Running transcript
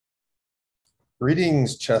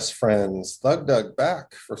Greetings, chess friends. Thug Dug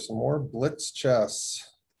back for some more Blitz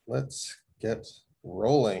chess. Let's get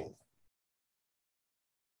rolling.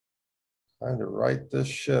 Time to right this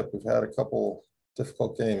ship. We've had a couple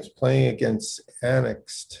difficult games. Playing against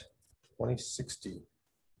Annexed 2060.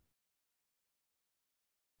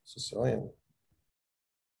 Sicilian.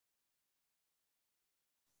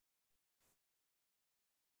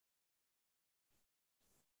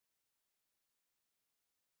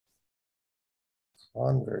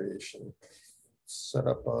 On variation. Set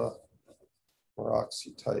up a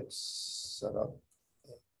Roxy type setup.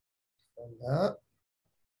 And that.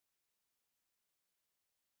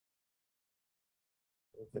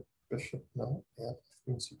 Get bishop. No, yeah,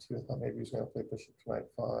 queen c2. I thought maybe he was going to play bishop to knight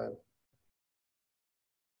 5.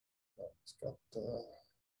 It's got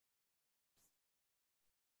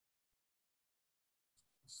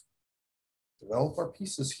develop our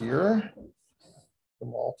pieces here.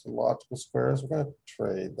 Them all to logical squares. We're going to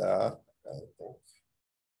trade that, I think.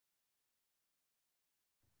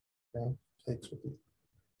 Okay, takes with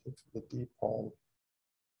the D pawn.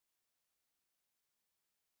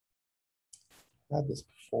 I had this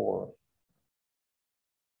before.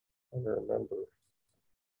 I don't remember.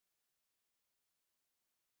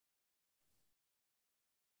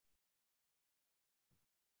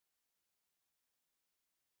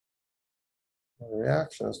 My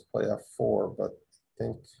reaction is to play f4, but I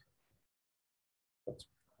think that's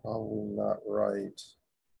probably not right.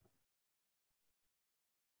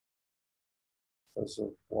 Because of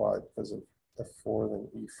why? Because of f4 then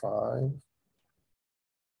e5.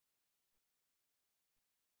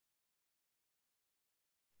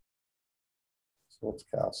 So it's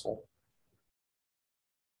castle.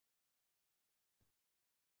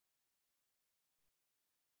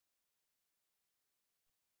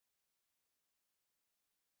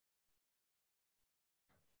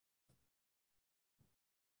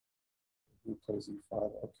 He plays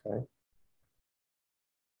e5, okay.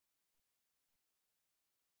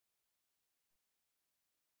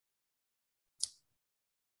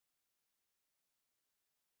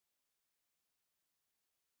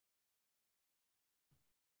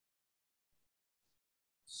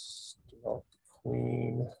 Develop the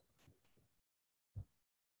queen.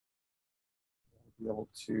 Be able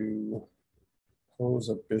to pose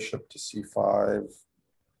a bishop to c5,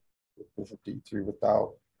 bishop d3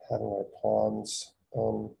 without having my pawns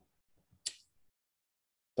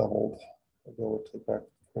doubled. I'll be able to take back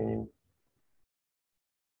the queen.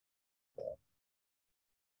 Yeah.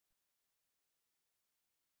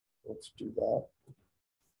 Let's do that.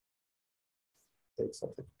 Take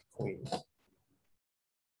something to the queen. I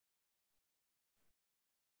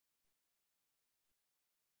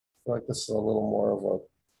feel like this is a little more of a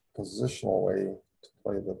positional way to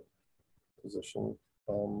play the position.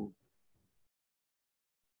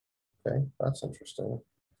 Okay, that's interesting.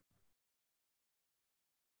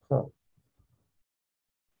 Huh.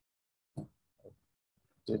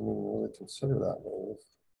 Didn't even really consider that move.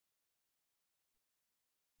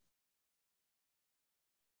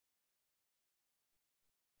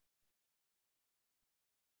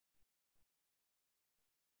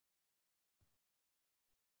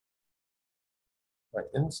 My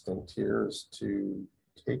instinct here is to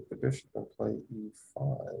take the bishop and play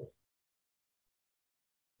e5.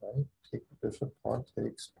 Right? Take the bishop, pawn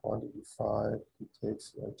takes, pawn to e5. He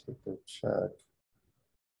takes, I take the check.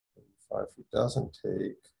 E5, he doesn't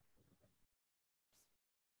take.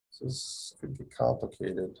 This could get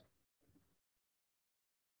complicated.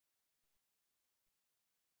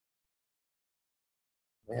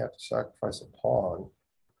 May have to sacrifice a pawn.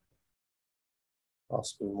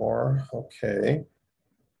 Possibly more. Okay.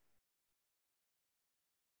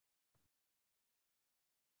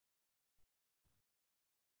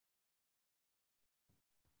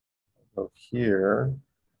 Go here.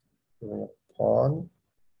 Giving a pawn.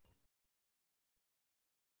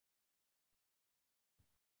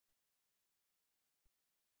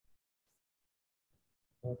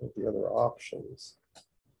 What are the other options?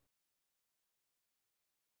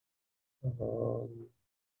 Oh,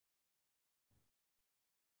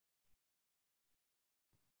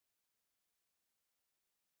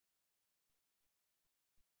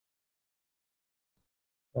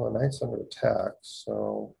 knight's under attack,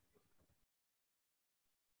 so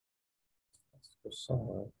let's go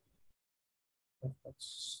somewhere.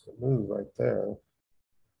 That's the move right there.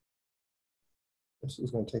 This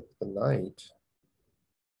is going to take the knight.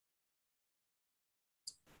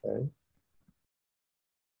 Okay.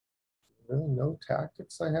 Really no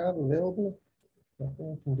tactics I have available?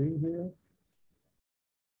 Nothing I can do here?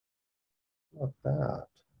 Not that.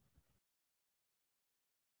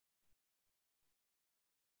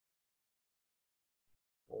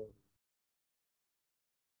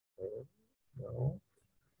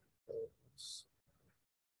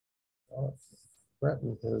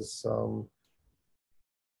 threaten his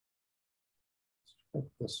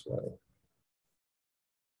this way.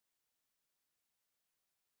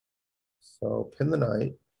 So pin the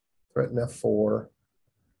knight, threaten f4.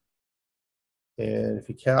 And if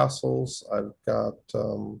he castles, I've got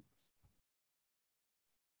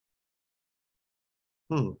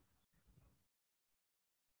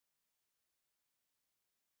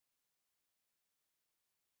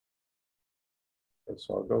Okay,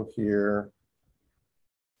 so I'll go here.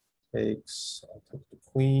 Takes, I'll take the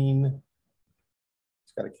queen.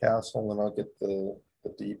 It's got a castle, and I'll get the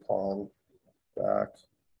d pawn back.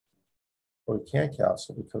 Well, he can't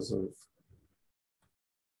castle because of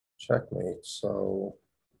checkmate. So,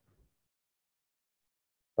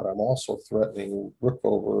 but I'm also threatening rook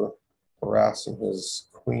over, harassing his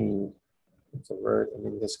queen. It's a very, I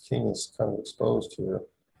mean, his king is kind of exposed here.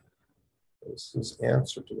 This is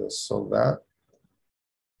answer to this. So that,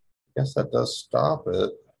 I guess that does stop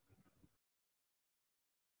it.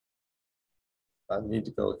 I need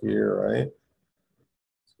to go here, right?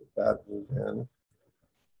 Let's get that move in.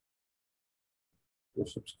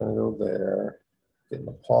 Bishop's going to go there, getting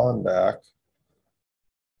the pawn back.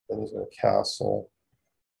 Then he's going to castle,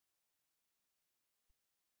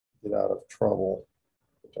 get out of trouble,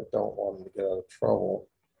 which I don't want him to get out of trouble.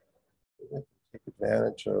 Take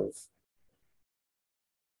advantage of,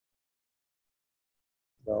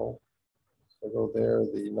 no, so go there,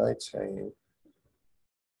 the knight's hanging.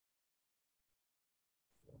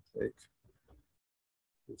 Take,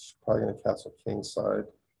 he's probably going to castle kingside,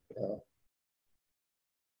 yeah.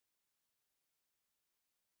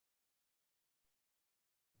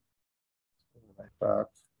 Back.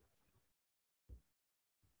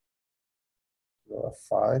 Go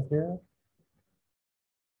F5 here.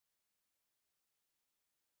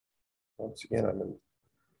 Once again, I'm in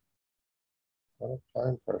a lot of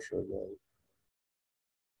time pressure again.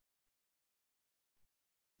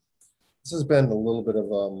 This has been a little bit of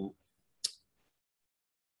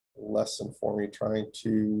lesson for me, trying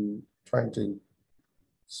to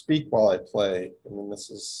speak while I play. I mean,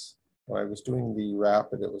 this is, when I was doing the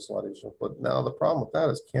rapid, it was a lot easier. But now the problem with that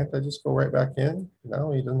is, can't I just go right back in?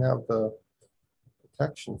 No, he doesn't have the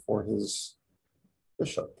protection for his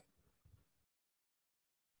bishop.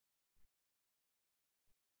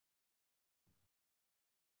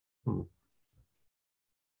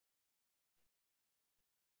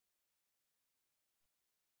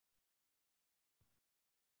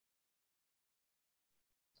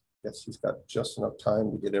 Guess he's got just enough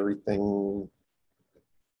time to get everything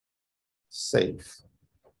safe.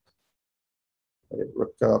 I get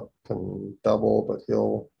rook up and double, but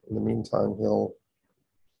he'll, in the meantime, he'll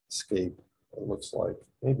escape, it looks like.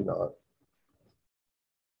 Maybe not.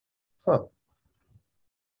 Huh.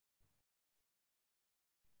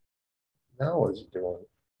 Now what is he doing?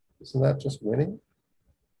 Isn't that just winning?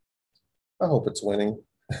 I hope it's winning.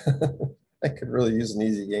 I could really use an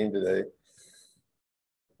easy game today.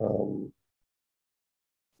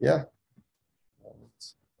 Yeah.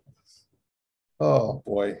 Oh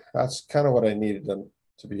boy, that's kind of what I needed them,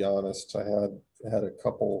 to be honest. I had a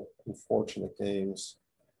couple unfortunate games.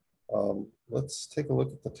 Let's take a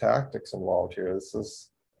look at the tactics involved here. This is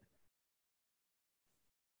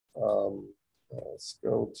let's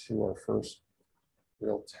go to our first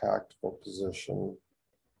real tactical position.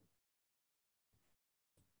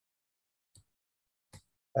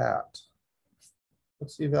 That.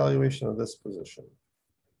 What's the evaluation of this position?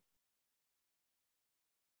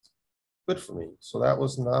 Good for me. So that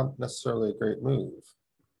was not necessarily a great move.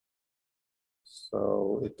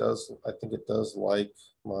 So it does, I think it does like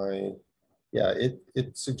my, yeah,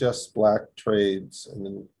 it suggests black trades and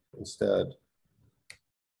then instead.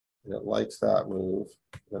 And it likes that move.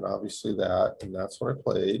 Then obviously that, and that's what I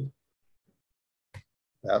played.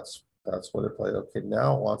 That's what it played. Okay,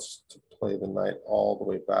 now it wants to play the knight all the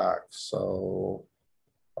way back. So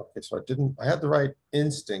okay, so I had the right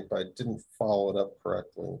instinct, but I didn't follow it up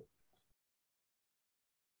correctly.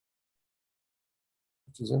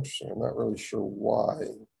 Which is interesting. I'm not really sure why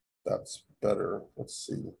that's better. Let's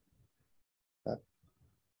see. I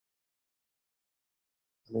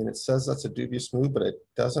mean, it says that's a dubious move, but it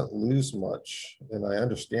doesn't lose much, and I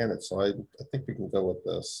understand it. So I think we can go with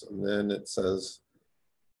this. And then it says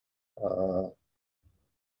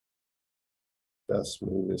best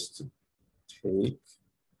move is to take.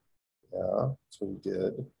 Yeah, that's what we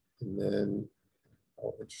did. And then,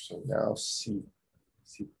 oh, interesting. Now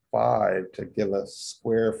C5 to give a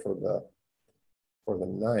square for the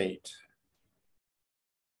knight.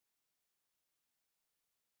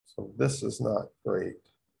 So this is not great.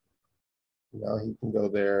 Now he can go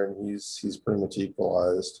there, and he's pretty much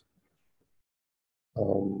equalized.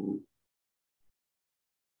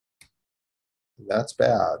 That's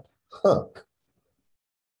bad. Huh.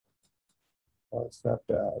 Well, it's not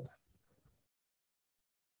bad.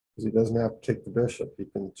 Because he doesn't have to take the bishop. He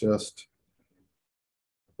can just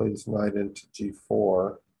play his knight into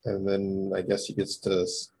g4, and then I guess he gets to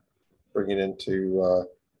bring it into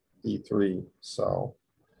e3. So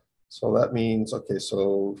that means, okay,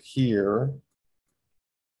 so here,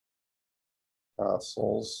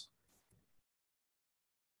 castles,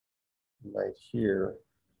 knight here,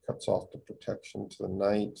 cuts off the protection to the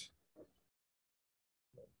knight.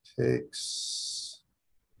 Takes,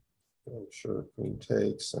 I'm sure queen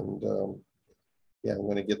takes, and yeah, I'm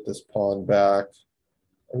going to get this pawn back.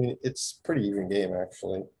 I mean, it's pretty even game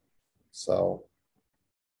actually. So,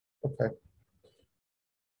 okay.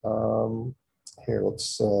 Here,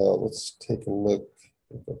 let's take a look.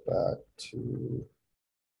 Go back to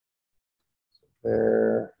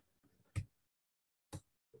there.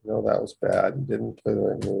 No, that was bad. You didn't play the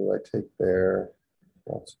right move. I take there.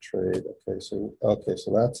 That's a trade. Okay,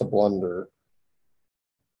 so that's a blunder.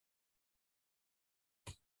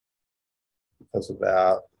 Because of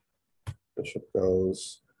that, bishop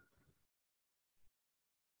goes.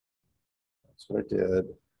 That's what I did.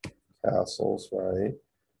 Castles, right?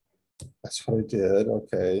 That's what I did.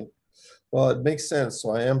 Okay. Well, it makes sense. So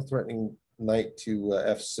I am threatening knight to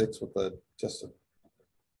f6 with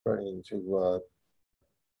threatening to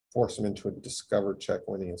force him into a discovered check,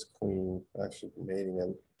 winning his queen, actually mating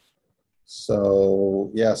him. So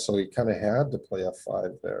yeah, so he kind of had to play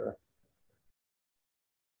f5 there.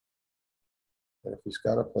 And if he's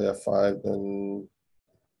got to play f5, then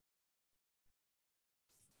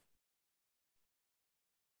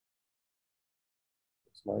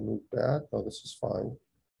is my move bad? No, this is fine.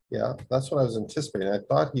 Yeah, that's what I was anticipating. I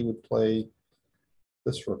thought he would play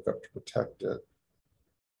this rook up to protect it.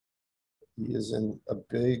 He is in a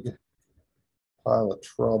big pile of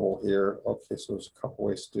trouble here. Okay, so there's a couple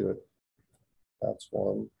ways to do it. That's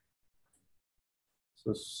one.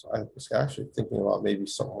 So I was actually thinking about maybe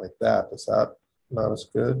something like that. Is that not as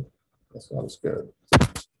good? That's not as good.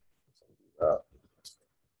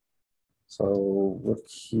 So look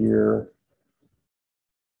here.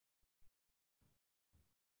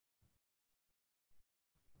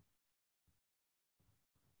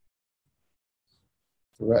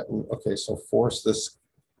 Threaten. Okay, so force this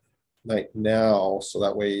knight now, so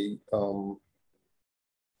that way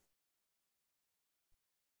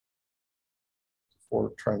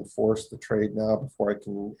or try and force the trade now before I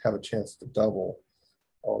can have a chance to double.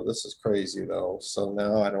 Oh, this is crazy though. So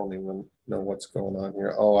now I don't even know what's going on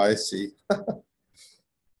here. Oh, I see.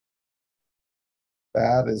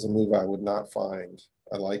 That is a move I would not find.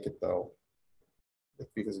 I like it though.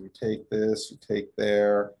 Because if you take this, you take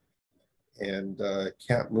there, and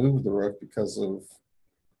can't move the rook because of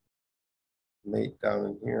mate down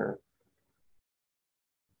in here.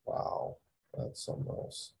 Wow, that's something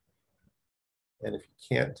else. And if you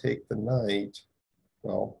can't take the knight,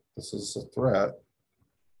 well, this is a threat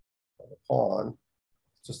of a pawn.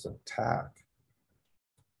 It's just an attack.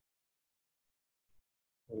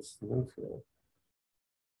 What's the move here?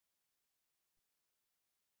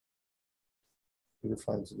 Who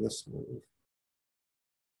finds this move?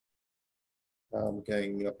 Now I'm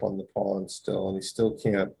ganging up on the pawn still, and he still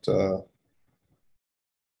can't take.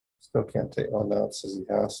 Oh, now it says he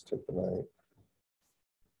has to take the knight.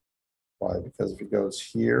 Why? Because if he goes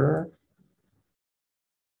here,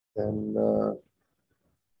 then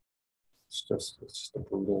it's just a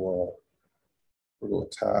brutal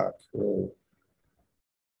attack, really.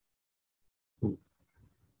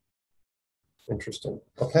 Interesting.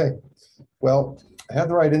 Okay. Well, I had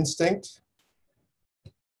the right instinct.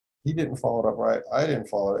 He didn't follow it up right. I didn't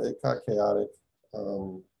follow it. It got chaotic,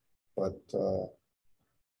 but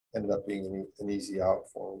ended up being an easy out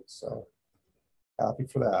for me. So happy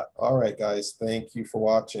for that. All right, guys. Thank you for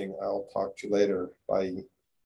watching. I'll talk to you later. Bye.